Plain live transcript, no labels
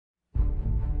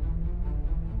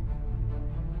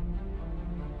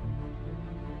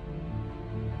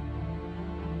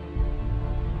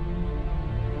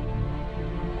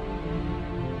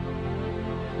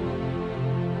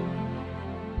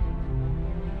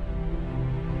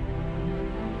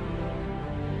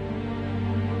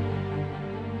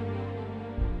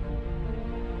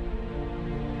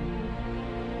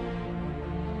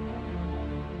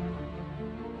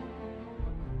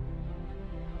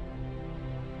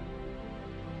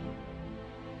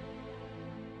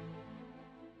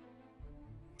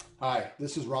Hi,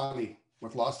 this is Ronnie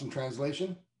with Lost in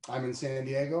Translation. I'm in San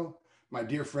Diego. My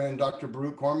dear friend, Dr.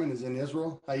 Baruch Korman, is in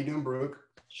Israel. How you doing, Baruch?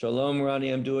 Shalom, Ronnie.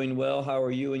 I'm doing well. How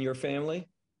are you and your family?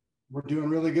 We're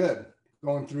doing really good.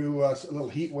 Going through a little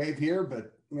heat wave here,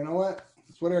 but you know what?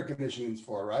 That's what air conditioning's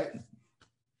for, right?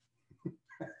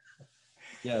 Hey,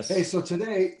 Yes. so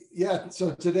today,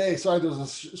 sorry, there's a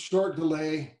short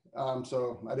delay,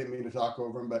 so I didn't mean to talk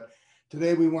over him, but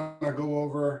today we want to go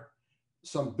over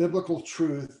some biblical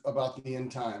truth about the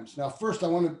end times. Now, first, I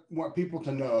want people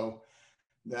to know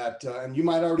that, and you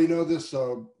might already know this,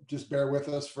 so just bear with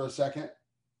us for a second.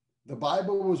 The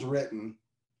Bible was written,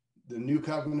 the New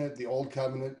Covenant, the Old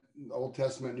Covenant, the Old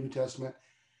Testament, New Testament.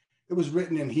 It was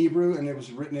written in Hebrew and it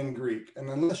was written in Greek. And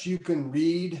unless you can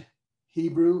read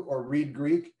Hebrew or read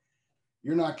Greek,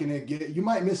 you're not going to you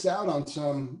might miss out on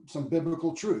some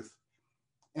biblical truth.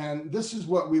 And this is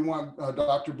what we want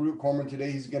Dr. Baruch Korman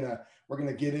today. We're going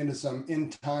to get into some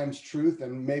end times truth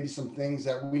and maybe some things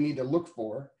that we need to look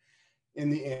for in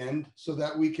the end so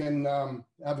that we can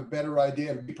have a better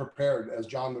idea and be prepared, as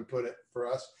John would put it, for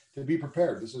us to be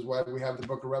prepared. This is why we have the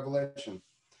book of Revelation.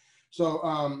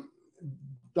 So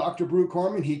Dr. Baruch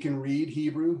Korman, he can read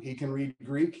Hebrew, he can read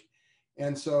Greek.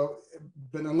 And so,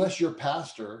 but unless your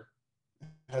pastor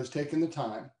has taken the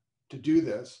time to do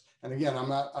this, and again,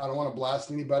 I don't want to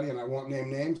blast anybody and I won't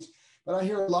name names, but I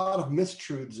hear a lot of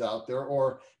mistruths out there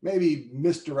or maybe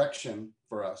misdirection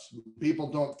for us. People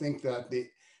don't think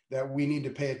that we need to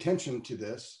pay attention to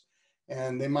this,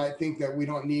 and they might think that we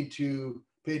don't need to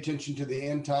pay attention to the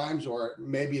end times, or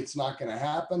maybe it's not going to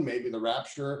happen. Maybe the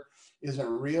rapture isn't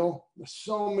real. There's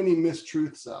so many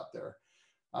mistruths out there.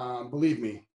 Believe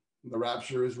me, the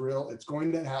rapture is real. It's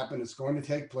going to happen. It's going to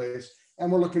take place,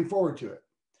 and we're looking forward to it.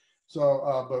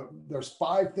 So, but there's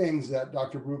 5 things that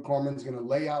Dr. Baruch Korman is going to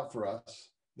lay out for us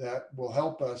that will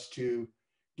help us to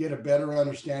get a better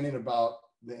understanding about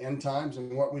the end times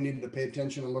and what we need to pay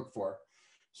attention and look for.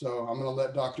 So I'm going to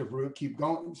let Dr. Baruch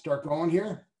start going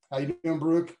here. How you doing,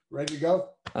 Baruch? Ready to go?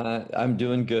 I'm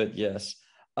doing good, yes.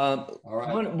 All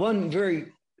right. One very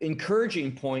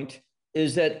encouraging point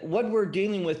is that what we're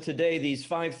dealing with today, these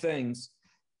 5 things,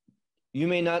 you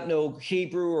may not know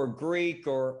Hebrew or Greek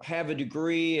or have a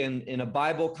degree in a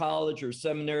Bible college or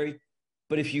seminary,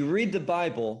 but if you read the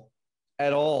Bible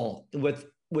at all with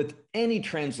any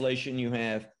translation you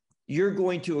have, you're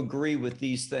going to agree with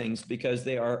these things because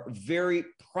they are very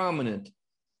prominent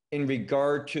in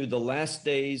regard to the last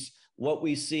days, what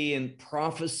we see in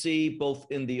prophecy, both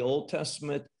in the Old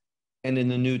Testament and in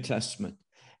the New Testament.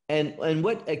 And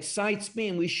what excites me,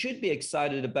 and we should be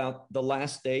excited about the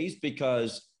last days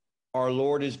because our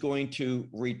Lord is going to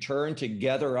return to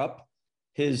gather up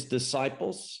his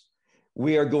disciples.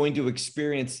 We are going to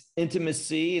experience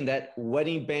intimacy in that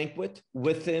wedding banquet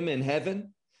with him in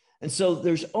heaven. And so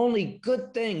there's only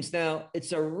good things. Now,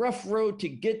 it's a rough road to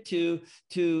get to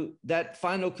that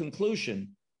final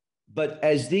conclusion. But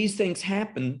as these things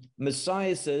happen,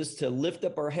 Messiah says to lift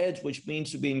up our heads, which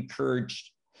means to be encouraged.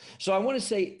 So I want to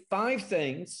say 5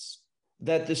 things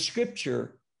that the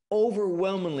scripture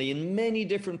overwhelmingly in many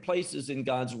different places in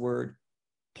God's word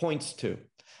points to.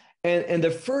 And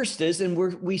the first is, and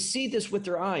we see this with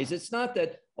our eyes. It's not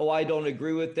that, oh, I don't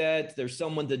agree with that. There's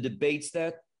someone that debates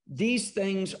that. These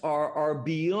things are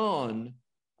beyond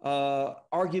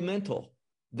argumental.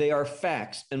 They are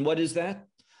facts. And what is that?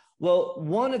 Well,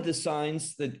 one of the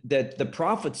signs that the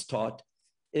prophets taught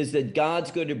is that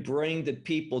God's going to bring the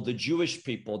people, the Jewish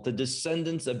people, the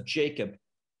descendants of Jacob,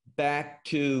 back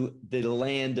to the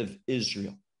land of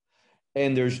Israel.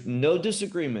 And there's no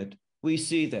disagreement. We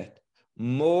see that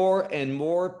more and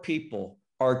more people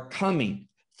are coming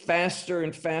faster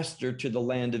and faster to the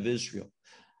land of Israel.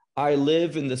 I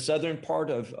live in the southern part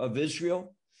of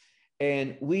Israel,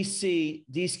 and we see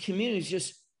these communities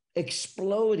just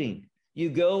exploding.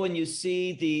 You go and you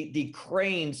see the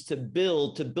cranes to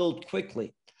build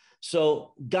quickly.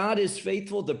 So God is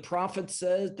faithful. The prophet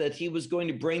says that he was going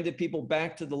to bring the people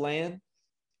back to the land,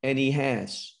 and he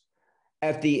has.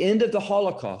 At the end of the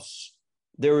Holocaust,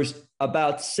 there was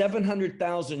about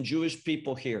 700,000 Jewish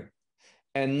people here,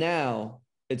 and now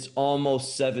it's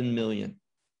almost 7 million,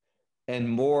 and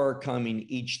more are coming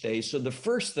each day. So the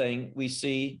first thing we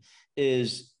see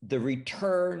is the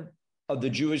return of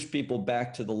the Jewish people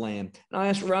back to the land. And I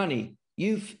asked Ronnie,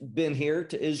 you've been here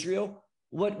to Israel.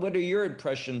 What are your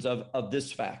impressions of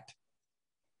this fact?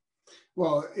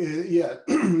 Well, yeah,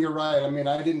 you're right. I mean,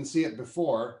 I didn't see it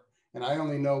before, and I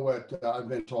only know what I've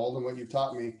been told and what you've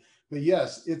taught me. But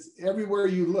yes, it's everywhere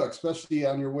you look, especially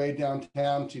on your way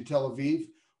downtown to Tel Aviv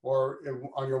or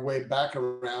on your way back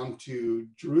around to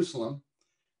Jerusalem.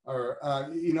 or,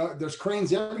 there's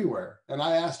cranes everywhere. And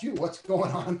I asked you, what's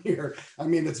going on here? I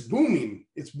mean, it's booming,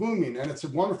 and it's a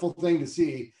wonderful thing to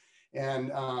see. And,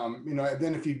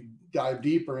 then if you dive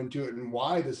deeper into it and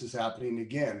why this is happening,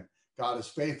 again, God is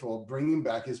faithful, bringing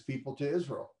back his people to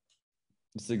Israel.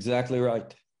 That's exactly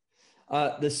right.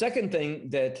 The second thing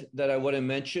that I want to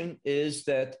mention is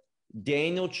that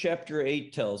Daniel chapter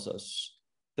 8 tells us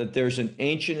that there's an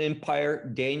ancient empire.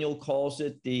 Daniel calls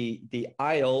it the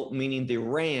isle, meaning the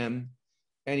ram.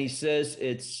 And he says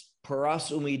it's Paras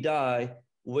Umidai,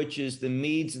 which is the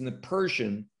Medes and the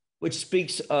Persian, which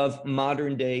speaks of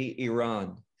modern day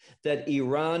Iran. That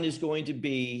Iran is going to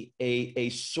be a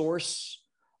source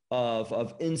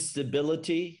of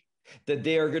instability, that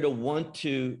they are going to want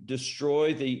to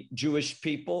destroy the Jewish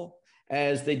people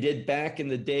as they did back in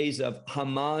the days of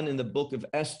Haman in the book of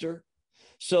Esther.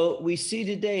 So we see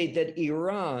today that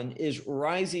Iran is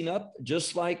rising up,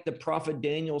 just like the prophet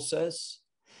Daniel says,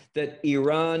 that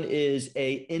Iran is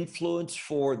an influence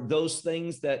for those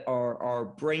things that are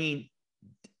bringing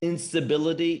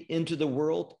instability into the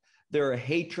world. They're a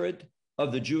hatred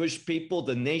of the Jewish people,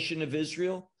 the nation of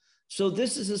Israel. So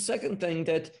this is the second thing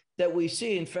that we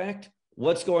see. In fact,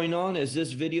 what's going on as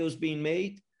this video is being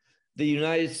made, the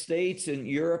United States and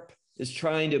Europe is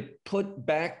trying to put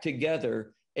back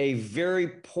together a very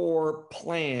poor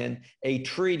plan, a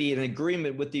treaty, an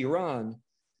agreement with Iran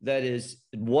that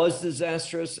was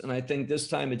disastrous. And I think this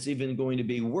time it's even going to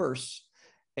be worse.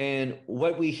 And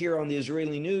what we hear on the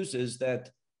Israeli news is that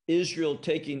Israel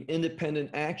taking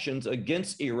independent actions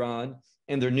against Iran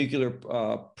and their nuclear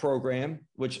program,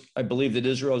 which I believe that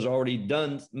Israel has already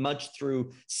done much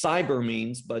through cyber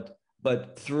means, but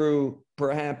through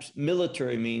perhaps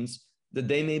military means, that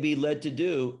they may be led to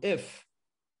do if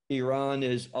Iran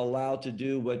is allowed to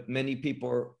do what many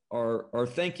people are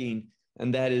thinking,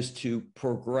 and that is to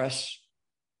progress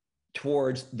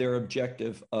towards their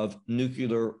objective of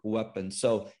nuclear weapons.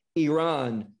 So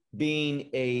Iran being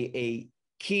a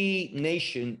key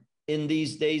nation in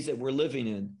these days that we're living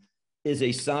in is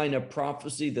a sign of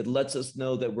prophecy that lets us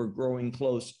know that we're growing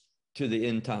close to the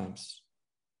end times.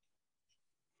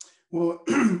 Well,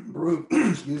 Baruch,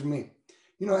 excuse me,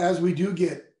 as we do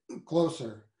get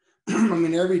closer, I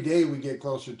mean, every day we get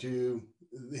closer to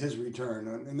his return,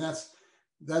 and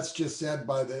that's just said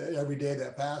by every day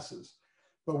that passes.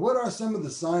 But what are some of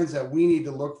the signs that we need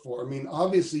to look for? I mean,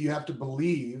 obviously you have to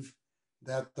believe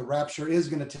that the rapture is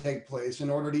going to take place in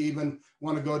order to even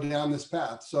want to go down this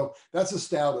path. So that's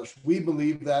established. We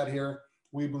believe that here.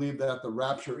 We believe that the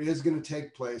rapture is going to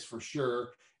take place for sure,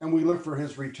 and we look for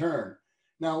his return.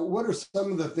 Now, what are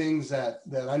some of the things that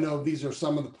I know these are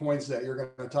some of the points that you're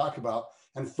going to talk about?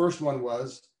 And first one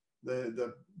was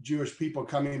the Jewish people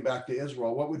coming back to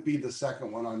Israel. What would be the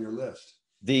second one on your list?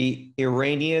 The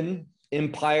Iranian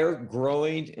empire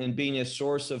growing and being a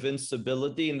source of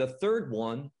instability. And the third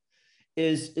one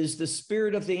is the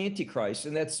spirit of the Antichrist.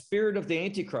 And that spirit of the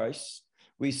Antichrist,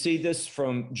 we see this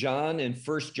from John in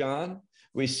 1 John.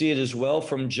 We see it as well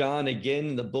from John again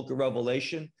in the book of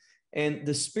Revelation. And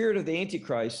the spirit of the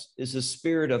Antichrist is a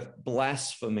spirit of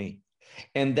blasphemy.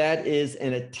 And that is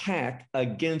an attack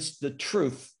against the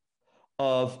truth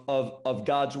of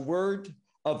God's word,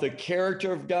 of the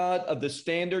character of God, of the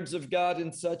standards of God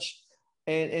and such.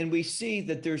 And we see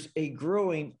that there's a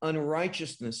growing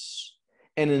unrighteousness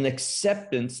and an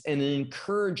acceptance and an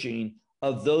encouraging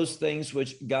of those things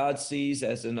which God sees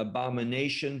as an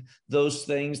abomination, those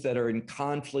things that are in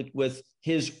conflict with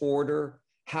his order,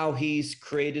 how he's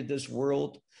created this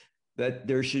world, that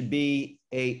there should be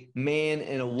a man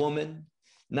and a woman,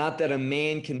 not that a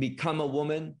man can become a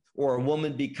woman or a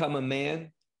woman become a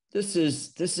man. This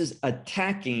is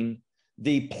attacking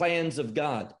the plans of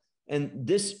God. And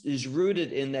this is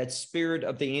rooted in that spirit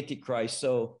of the Antichrist.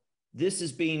 So this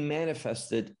is being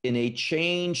manifested in a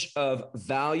change of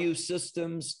value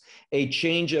systems, a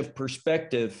change of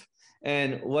perspective.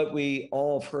 And what we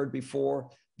all have heard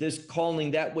before, this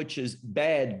calling that which is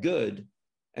bad good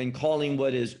and calling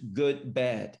what is good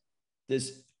bad.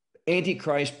 This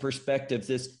Antichrist perspective,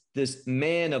 this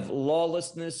man of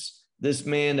lawlessness, this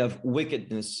man of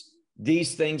wickedness,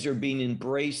 these things are being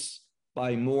embraced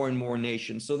by more and more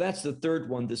nations. So that's the third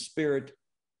one, the spirit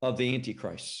of the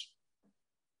Antichrist.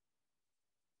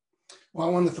 Well,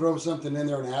 I want to throw something in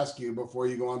there and ask you before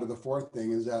you go on to the fourth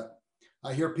thing, is that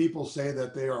I hear people say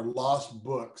that they are lost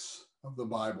books of the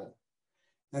Bible.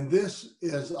 And this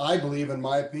is, I believe, in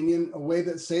my opinion, a way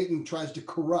that Satan tries to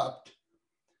corrupt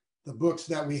the books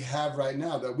that we have right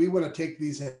now, that we want to take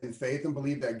these in faith and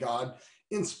believe that God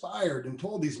inspired and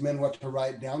told these men what to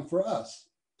write down for us.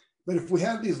 But if we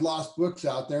have these lost books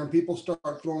out there and people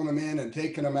start throwing them in and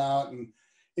taking them out, and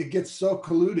it gets so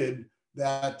colluded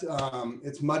that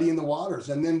it's muddying the waters.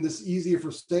 And then it's easier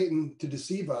for Satan to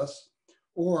deceive us,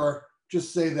 or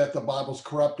just say that the Bible's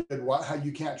corrupted, how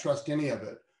you can't trust any of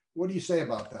it. What do you say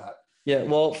about that? Yeah,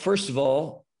 well, first of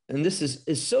all, and this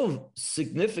is so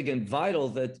significant, vital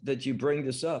that you bring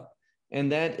this up,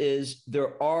 and that is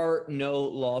there are no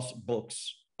lost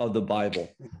books of the Bible.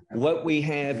 What we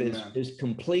have is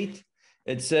complete.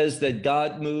 It says that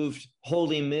God moved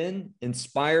holy men,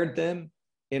 inspired them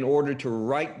in order to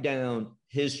write down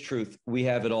his truth. We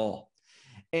have it all.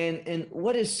 And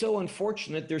what is so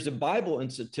unfortunate, there's a Bible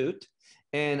Institute,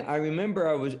 and I remember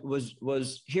I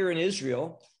was here in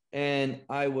Israel, and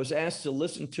I was asked to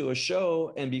listen to a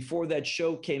show, and before that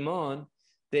show came on,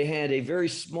 they had a very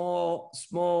small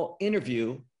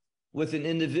interview with an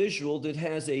individual that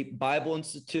has a Bible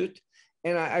Institute,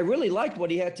 and I really liked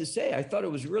what he had to say. I thought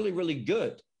it was really, really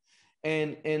good.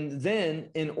 And then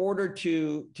in order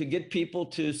to get people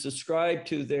to subscribe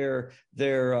to their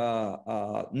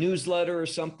newsletter or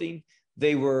something,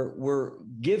 they were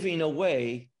giving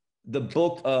away the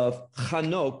book of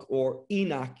Hanok, or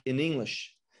Enoch in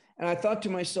English. And I thought to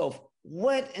myself,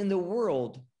 what in the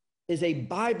world is a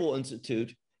Bible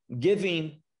Institute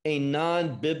giving a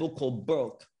non-biblical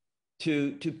book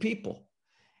to people?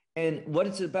 And what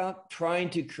it's about,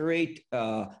 trying to create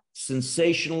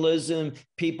sensationalism.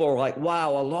 People are like,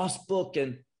 wow, a lost book.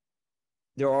 And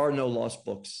there are no lost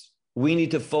books. We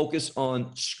need to focus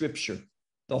on Scripture,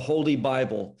 the Holy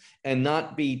Bible, and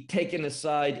not be taken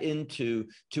aside into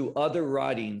other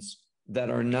writings that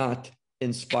are not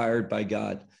inspired by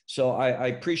God. So I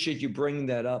appreciate you bringing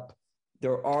that up.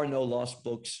 There are no lost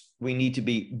books. We need to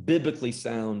be biblically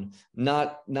sound,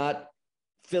 not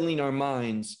filling our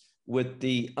minds with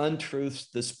the untruths,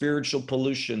 the spiritual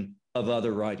pollution of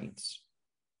other writings.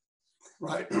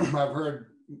 Right. I've heard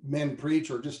men preach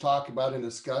or just talk about in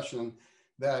discussion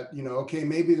that, okay,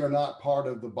 maybe they're not part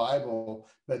of the Bible,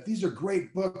 but these are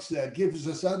great books that gives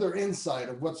us other insight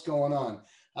of what's going on.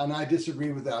 And I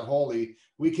disagree with that wholly.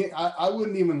 I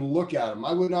wouldn't even look at them.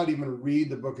 I would not even read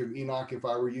the book of Enoch if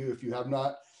I were you. If you have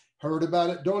not heard about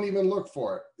it, don't even look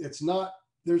for it. There's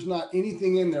not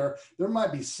anything in there. There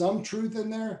might be some truth in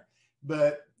there,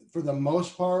 but for the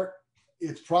most part,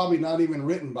 it's probably not even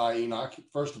written by Enoch,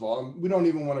 first of all. We don't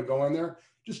even want to go in there.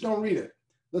 Just don't read it.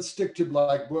 Let's stick to,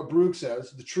 like what Baruch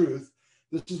says, the truth.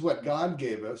 This is what God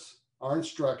gave us, our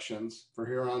instructions for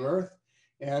here on earth,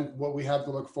 and what we have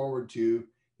to look forward to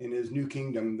in his new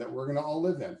kingdom that we're going to all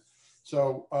live in.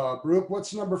 So, Baruch,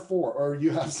 what's number 4? Or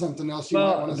you have something else you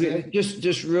might want to say?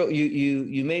 Just real,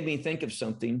 you made me think of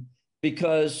something,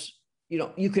 because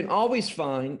you can always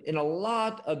find in a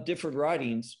lot of different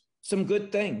writings some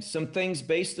good things, some things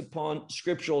based upon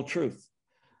scriptural truth.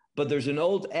 But there's an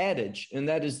old adage, and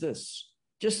that is this: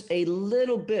 just a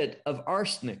little bit of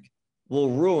arsenic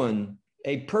will ruin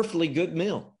a perfectly good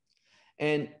meal.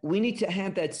 And we need to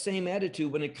have that same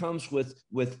attitude when it comes with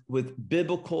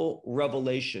biblical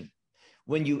revelation.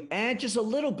 When you add just a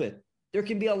little bit, there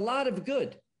can be a lot of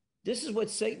good. This is what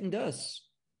Satan does.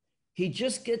 He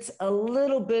just gets a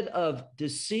little bit of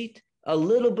deceit, a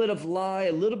little bit of lie,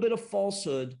 a little bit of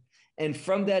falsehood. And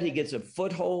from that, he gets a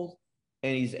foothold,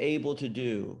 and he's able to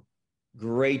do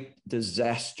great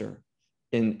disaster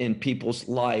in people's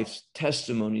lives,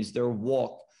 testimonies, their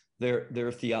walk,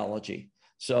 their theology.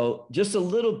 So just a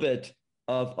little bit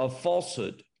of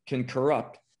falsehood can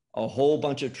corrupt a whole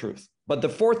bunch of truth. But the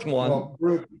fourth one. Well,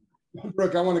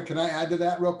 Brooke, can I add to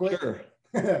that real quick? Sure.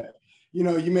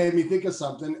 You made me think of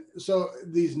something. So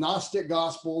these Gnostic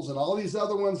Gospels and all these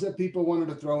other ones that people wanted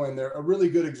to throw in there, a really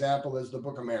good example is the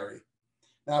Book of Mary.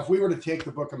 Now, if we were to take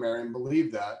the Book of Mary and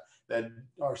believe that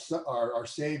our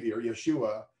Savior,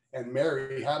 Yeshua, and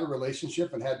Mary had a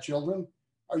relationship and had children,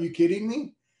 are you kidding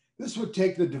me? This would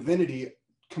take the divinity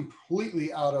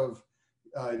completely out of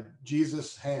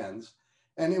Jesus' hands.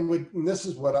 And this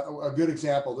is what a good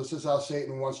example. This is how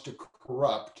Satan wants to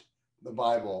corrupt the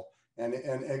Bible. And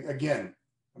again,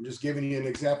 I'm just giving you an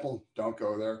example. Don't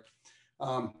go there.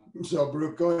 So,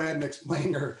 Baruch, go ahead and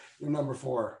explain your number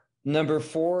 4. Number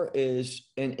 4 is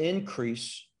an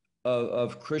increase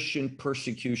of Christian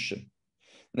persecution.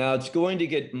 Now, it's going to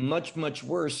get much, much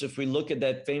worse if we look at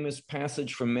that famous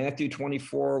passage from Matthew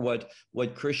 24,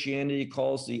 what Christianity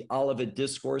calls the Olivet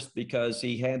Discourse, because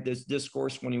he had this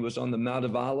discourse when he was on the Mount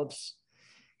of Olives.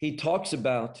 He talks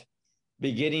about,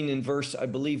 beginning in verse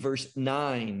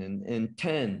 9 and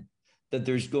 10, that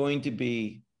there's going to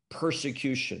be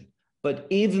persecution. But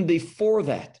even before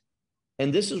that,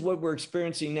 and this is what we're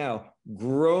experiencing now,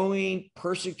 growing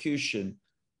persecution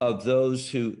of those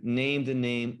who name the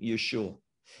name Yeshua.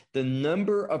 The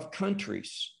number of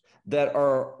countries that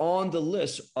are on the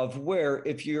list of where,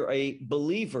 if you're a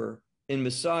believer in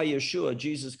Messiah Yeshua,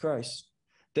 Jesus Christ,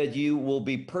 that you will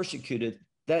be persecuted.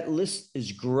 That list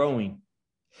is growing.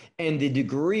 And the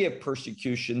degree of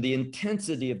persecution, the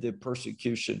intensity of the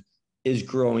persecution is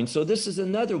growing. So this is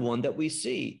another one that we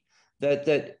see,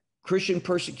 that Christian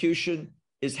persecution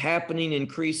is happening,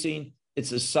 increasing.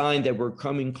 It's a sign that we're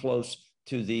coming close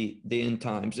to the end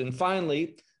times. And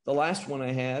finally, the last one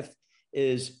I have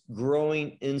is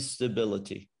growing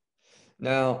instability.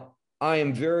 Now, I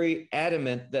am very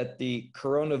adamant that the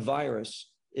coronavirus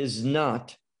is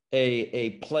not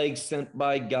a plague sent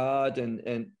by God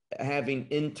and having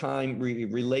end time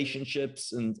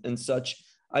relationships and such.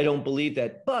 I don't believe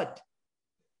that. But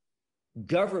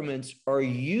governments are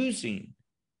using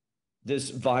this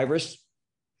virus,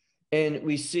 and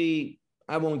we see,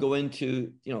 I won't go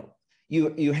into,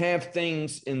 you have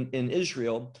things in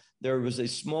Israel. There was a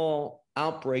small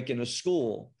outbreak in a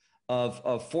school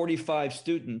of 45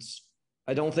 students.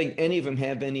 I don't think any of them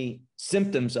have any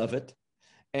symptoms of it.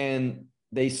 And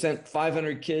they sent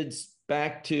 500 kids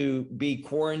back to be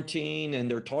quarantined, and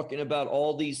they're talking about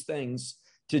all these things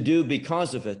to do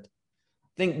because of it. I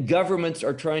think governments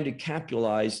are trying to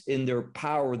capitalize in their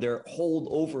power, their hold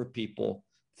over people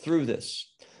through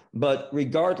this. But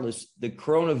regardless, the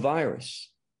coronavirus,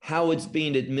 how it's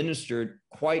being administered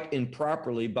quite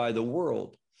improperly by the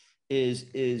world,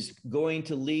 is going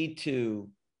to lead to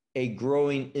a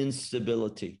growing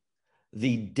instability.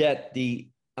 The debt, the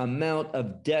amount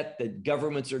of debt that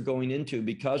governments are going into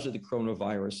because of the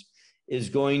coronavirus is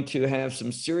going to have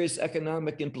some serious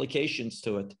economic implications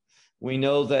to it. We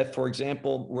know that, for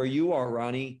example, where you are,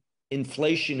 Ronnie,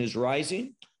 inflation is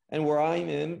rising, and where I'm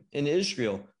in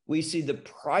Israel, we see the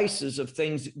prices of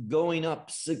things going up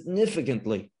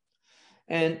significantly.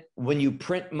 And when you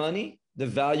print money, the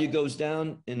value goes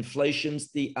down,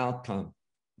 inflation's the outcome.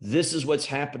 This is what's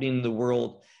happening in the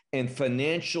world, and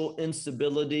financial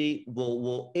instability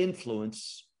will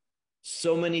influence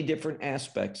so many different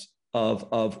aspects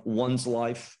of one's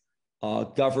life,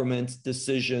 government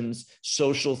decisions,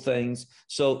 social things.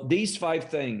 So these 5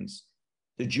 things,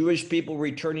 the Jewish people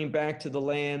returning back to the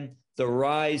land, the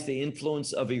rise, the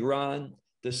influence of Iran,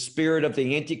 the spirit of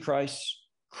the Antichrist,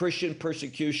 Christian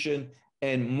persecution,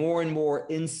 and more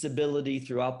instability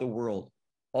throughout the world.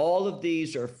 All of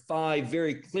these are 5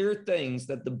 very clear things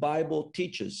that the Bible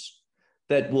teaches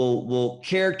that will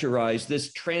characterize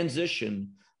this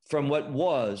transition from what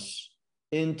was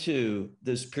into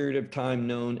this period of time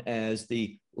known as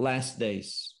the last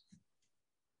days.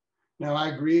 Now, I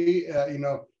agree.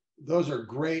 Those are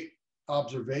great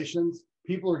observations.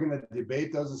 People are going to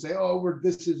debate those and say, "Oh,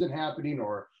 this isn't happening,"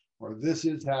 or "This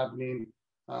is happening."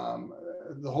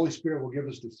 The Holy Spirit will give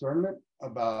us discernment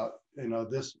about,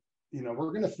 this.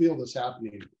 We're going to feel this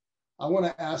happening. I want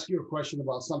to ask you a question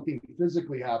about something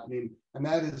physically happening, and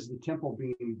that is the temple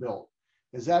being built.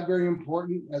 Is that very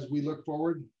important as we look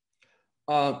forward?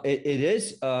 It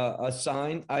is a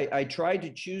sign. I tried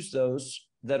to choose those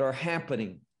that are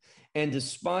happening. And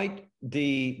despite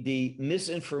the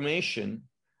misinformation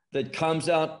that comes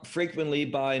out frequently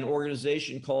by an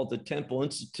organization called the Temple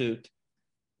Institute,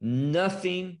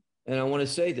 nothing, and I want to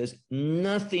say this,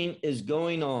 nothing is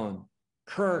going on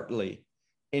currently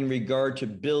in regard to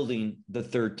building the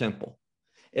third temple.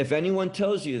 If anyone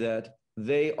tells you that,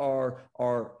 they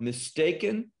are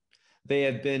mistaken. They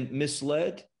have been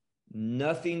misled.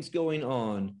 Nothing's going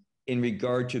on in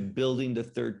regard to building the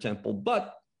third temple,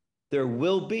 but there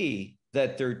will be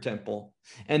that third temple,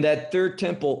 and that third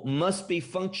temple must be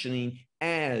functioning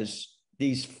as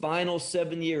these final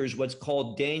 7 years, what's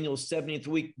called Daniel's 70th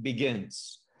week,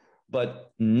 begins.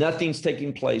 But nothing's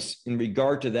taking place in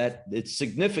regard to that. It's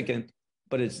significant,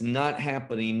 but it's not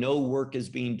happening. No work is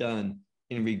being done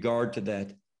in regard to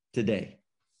that today.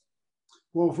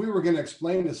 Well, if we were going to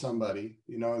explain to somebody,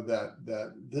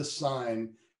 that this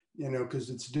sign, because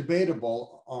it's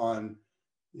debatable on,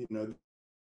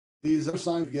 these other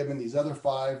signs given, these other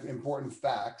 5 important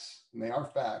facts, and they are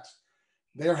facts,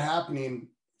 they're happening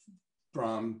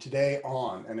from today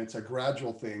on, and it's a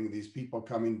gradual thing. These people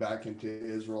coming back into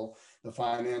Israel, the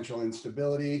financial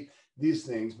instability, these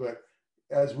things. But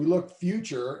as we look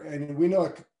future, and we know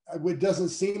it doesn't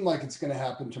seem like it's going to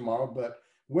happen tomorrow, but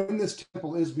when this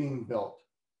temple is being built,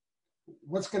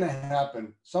 what's going to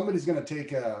happen? Somebody's going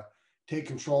to take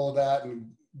control of that and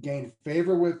gain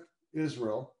favor with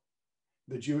Israel,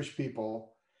 the Jewish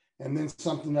people, and then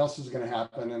something else is going to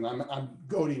happen. And I'm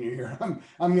goading you here.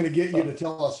 I'm going to get you to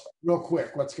tell us real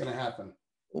quick what's going to happen.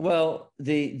 Well,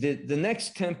 the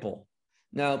next temple.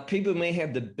 Now, people may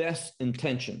have the best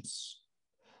intentions,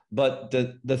 but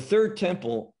the third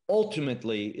temple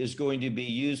ultimately is going to be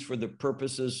used for the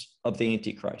purposes of the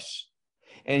Antichrist.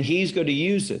 And he's going to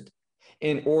use it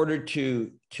in order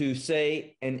to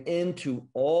say an end to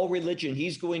all religion.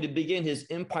 He's going to begin, his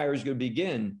empire is going to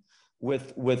begin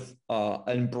with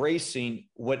embracing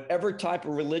whatever type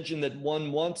of religion that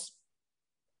one wants.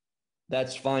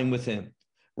 That's fine with him.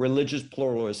 Religious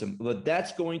pluralism. But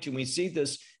that's going to, we see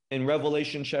this in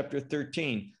Revelation chapter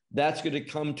 13, that's going to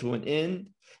come to an end,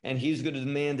 and he's going to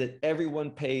demand that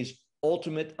everyone pays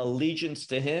ultimate allegiance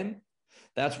to him.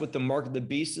 That's what the mark of the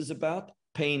beast is about,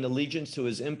 paying allegiance to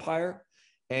his empire.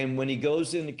 And when he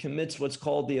goes in and commits what's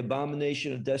called the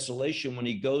abomination of desolation, when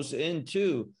he goes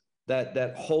into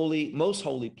that holy, most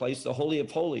holy place, the Holy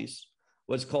of Holies,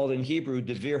 what's called in Hebrew,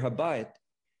 Devir Habayit,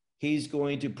 he's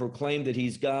going to proclaim that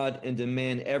he's God and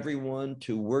demand everyone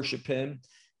to worship him.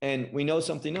 And we know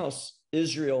something else,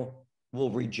 Israel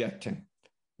will reject him.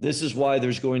 This is why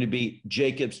there's going to be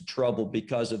Jacob's trouble,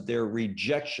 because of their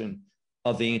rejection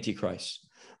of the Antichrist.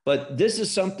 But this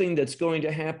is something that's going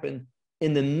to happen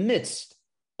in the midst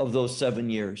of those 7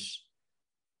 years.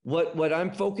 What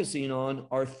I'm focusing on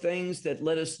are things that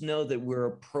let us know that we're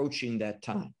approaching that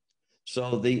time.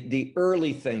 So the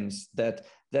early things that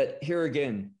here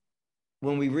again,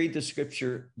 when we read the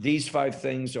scripture, these 5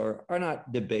 things are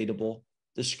not debatable.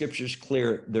 The scripture's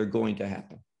clear, they're going to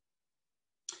happen.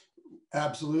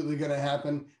 Absolutely going to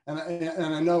happen. And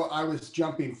I know I was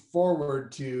jumping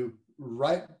forward to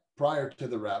right prior to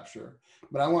the rapture,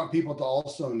 but I want people to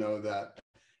also know that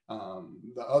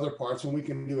the other parts, and we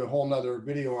can do a whole nother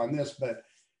video on this, but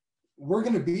we're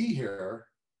going to be here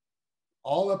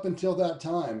all up until that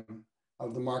time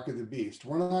of the mark of the beast.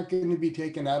 We're not going to be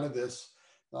taken out of this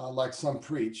like some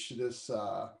preach this.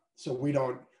 So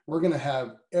we're going to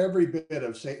have every bit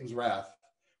of Satan's wrath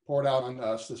poured out on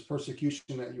us, this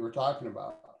persecution that you were talking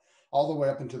about, all the way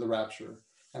up into the rapture.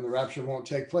 And the rapture won't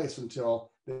take place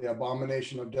until the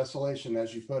abomination of desolation,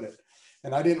 as you put it.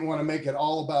 And I didn't want to make it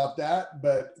all about that,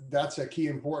 but that's a key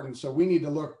important. So we need to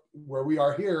look where we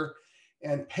are here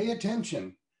and pay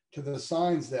attention to the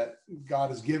signs that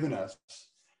God has given us.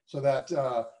 So that,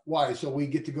 why? So we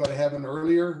get to go to heaven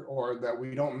earlier, or that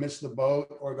we don't miss the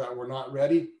boat, or that we're not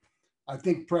ready. I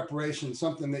think preparation,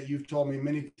 something that you've told me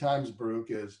many times, Baruch,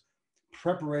 is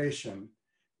preparation.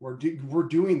 We're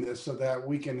doing this so that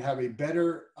we can have a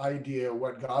better idea of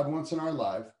what God wants in our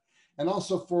life, and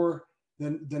also for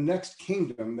the next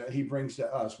kingdom that he brings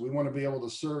to us. We want to be able to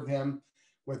serve him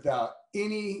without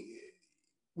any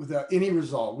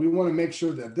result. We want to make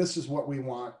sure that this is what we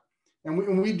want. And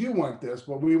we do want this,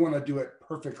 but we want to do it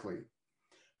perfectly.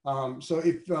 So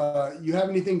if you have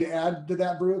anything to add to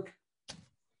that, Baruch?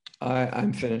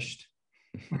 I'm finished.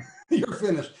 You're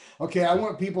finished. Okay, I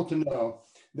want people to know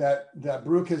that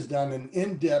Baruch has done an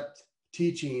in-depth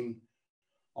teaching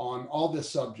on all this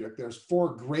subject. There's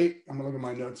 4 great, I'm gonna look at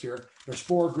my notes here. There's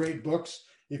 4 great books.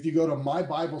 If you go to my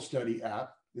Bible study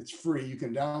app, it's free. You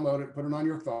can download it, put it on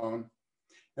your phone,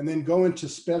 and then go into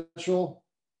special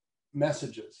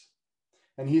messages.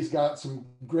 And he's got some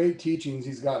great teachings.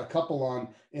 He's got a couple on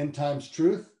end times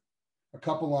truth, a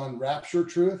couple on rapture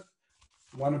truth,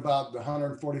 one about the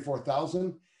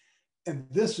 144,000. And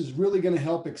this is really going to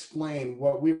help explain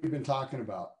what we've been talking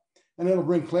about. And it'll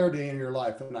bring clarity in your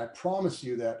life. And I promise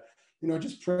you that,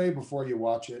 just pray before you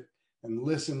watch it and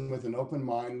listen with an open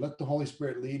mind. Let the Holy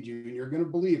Spirit lead you. And you're going to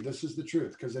believe this is the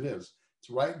truth, because it is. It's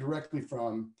right directly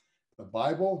from the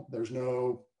Bible. There's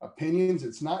no opinions.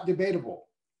 It's not debatable.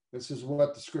 This is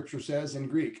what the scripture says in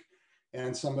Greek,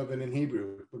 and some of it in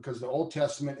Hebrew, because the Old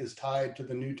Testament is tied to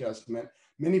the New Testament.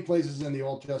 Many places in the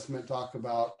Old Testament talk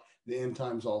about the end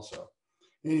times also.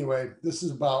 Anyway, this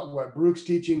is about what Baruch's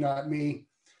teaching, not me.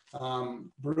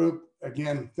 Baruch,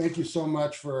 again, thank you so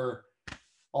much for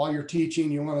all your teaching.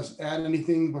 You want to add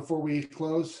anything before we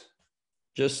close?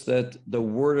 Just that the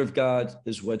word of God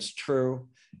is what's true.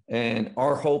 And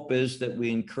our hope is that we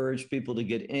encourage people to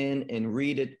get in and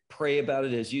read it, pray about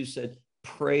it. As you said,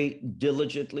 pray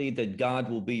diligently that God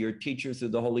will be your teacher through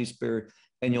the Holy Spirit.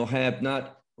 And you'll have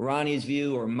not Ronnie's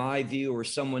view or my view or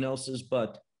someone else's,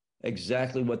 but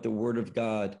exactly what the word of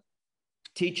God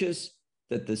teaches,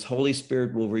 that this Holy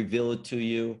Spirit will reveal it to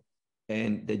you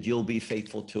and that you'll be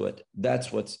faithful to it.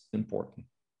 That's what's important.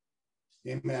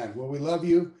 Amen. Well, we love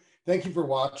you. Thank you for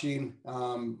watching.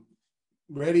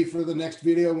 Ready for the next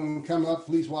video when we come up.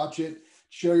 Please watch it.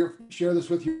 Share this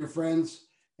with your friends,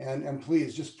 and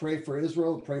please just pray for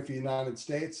Israel. Pray for the United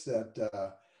States,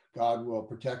 that God will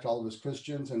protect all of his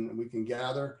Christians and we can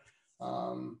gather.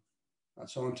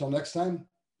 So until next time,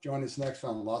 join us next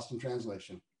on Lost in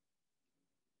Translation.